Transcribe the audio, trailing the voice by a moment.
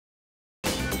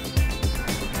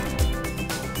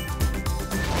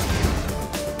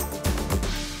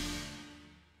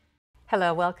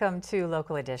Hello, welcome to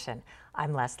Local Edition.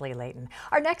 I'm Leslie Leyton.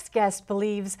 Our next guest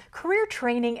believes career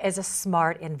training is a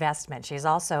smart investment. She's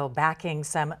also backing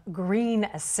some green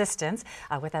assistance.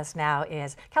 With us now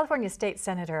is California State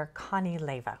Senator Connie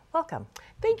Leyva. Welcome.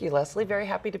 Thank you, Leslie. Very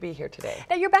happy to be here today.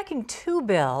 Now, you're backing two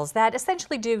bills that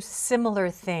essentially do similar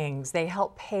things. They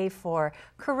help pay for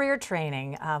career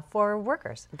training for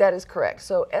workers. That is correct.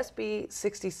 So SB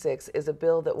 66 is a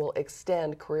bill that will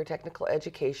extend career technical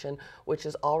education, which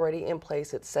is already in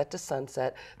place. It's set to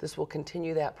sunset. This will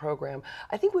continue that program.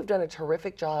 I think we've done a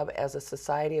terrific job as a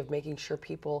society of making sure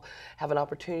people have an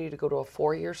opportunity to go to a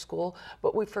four-year school,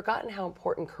 but we've forgotten how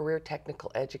important career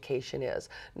technical education is.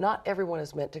 Not everyone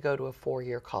is meant to go to a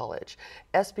four-year college.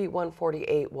 SB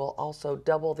 148 will also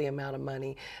double the amount of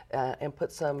money and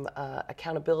put some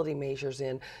accountability measures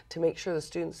in to make sure the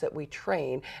students that we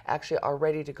train actually are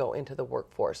ready to go into the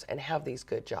workforce and have these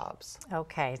good jobs.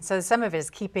 Okay, so some of it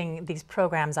is keeping these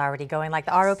programs already going, like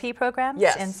the ROP programs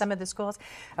in some of the schools.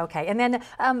 Okay, and then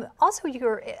also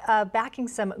you're backing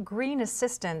some green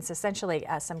assistance, essentially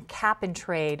some cap and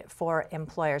trade for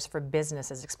employers, for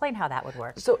businesses. Explain how that would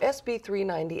work. So SB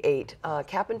 398,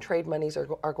 cap and trade monies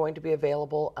are going to be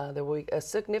available. There will be a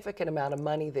significant amount of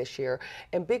money this year,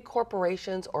 and big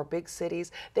corporations or big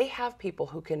cities, they have people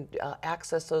who can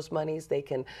access those monies. They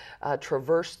can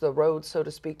traverse the road, so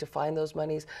to speak, to find those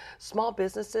monies. Small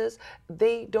businesses,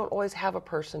 they don't always have a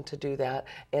person to do that,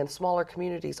 and smaller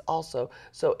communities also.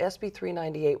 So SB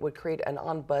 398 would create an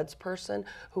ombuds person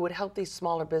who would help these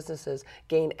smaller businesses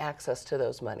gain access to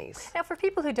those monies. Now, for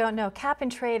people who don't know, cap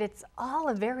and trade, it's all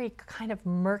a very kind of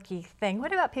murky thing.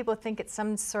 What about people who think it's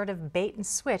some sort of bait and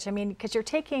switch? I mean, because you're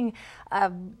taking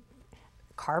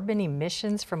carbon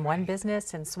emissions from one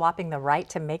business and swapping the right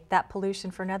to make that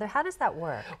pollution for another. How does that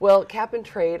work? Well, cap and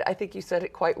trade, I think you said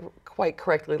it quite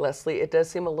correctly, Leslie. It does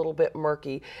seem a little bit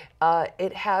murky.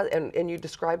 It has, and you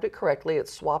described it correctly,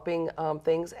 it's swapping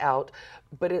things out,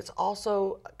 but it's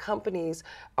also companies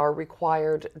are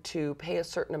required to pay a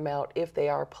certain amount if they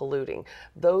are polluting.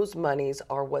 Those monies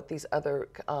are what these other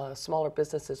smaller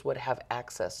businesses would have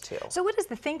access to. So what is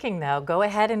the thinking, though? Go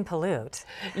ahead and pollute.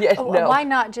 Yeah, no. Why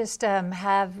not just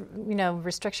have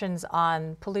restrictions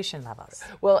on pollution levels?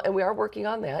 Well, and we are working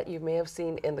on that. You may have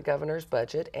seen in the governor's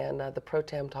budget, and the pro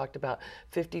tem talked about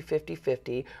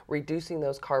 50-50-50, reducing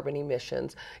those carbon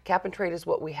emissions. Cap and trade is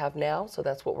what we have now, so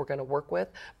that's what we're going to work with.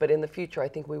 But in the future, I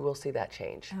think we will see that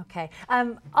change. Okay.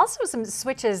 Also some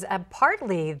switches,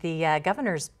 partly the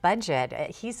governor's budget.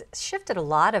 He's shifted a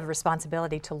lot of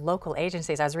responsibility to local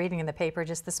agencies. I was reading in the paper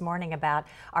just this morning about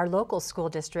our local school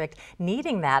district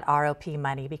needing that ROP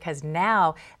money because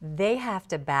now they have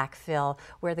to backfill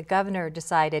where the governor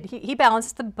decided he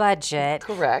balanced the budget.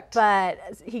 Correct. But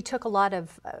he took a lot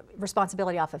of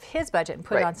responsibility off of his budget and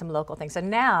put it on some local things. So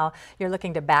now you're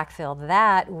looking to backfill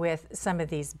that with some of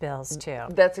these bills too.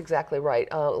 That's exactly right.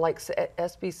 Like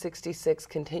SB 66,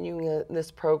 continuing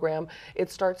this program, it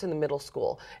starts in the middle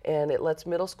school, and it lets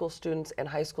middle school students and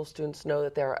high school students know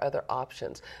that there are other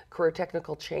options. Career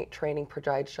technical training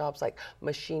provides jobs like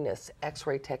machinists,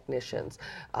 x-ray technicians,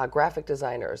 graphic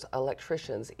designers,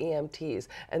 electricians, EMTs,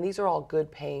 and these are all good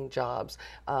paying jobs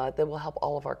that will help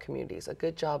all of our communities. A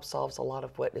good job solves a lot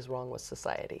of what is wrong with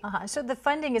society. So the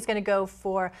funding is going to go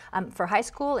for high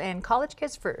school and college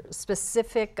kids for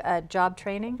specific job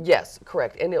training? Yes,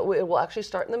 correct. And it will actually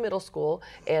start in the middle school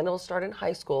and it'll start in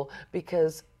high school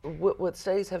because what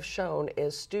studies have shown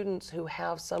is students who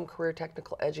have some career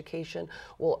technical education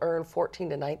will earn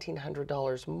 $1,400 to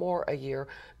 $1,900 more a year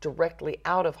directly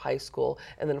out of high school.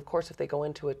 And then, of course, if they go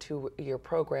into a two-year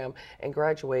program and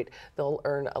graduate, they'll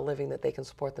earn a living that they can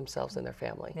support themselves and their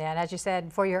family. Yeah, and as you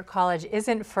said, four-year college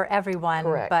isn't for everyone,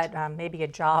 correct. But maybe a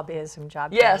job is some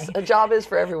job Yes, training. A job is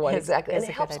for everyone, exactly. And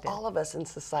it helps all of us in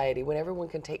society. When everyone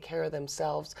can take care of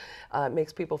themselves, it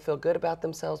makes people feel good about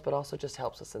themselves, but also just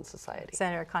helps us in society.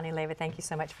 Senator Connie Leyva, thank you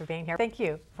so much for being here. Thank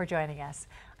you for joining us.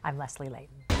 I'm Leslie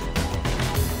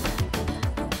Leyton.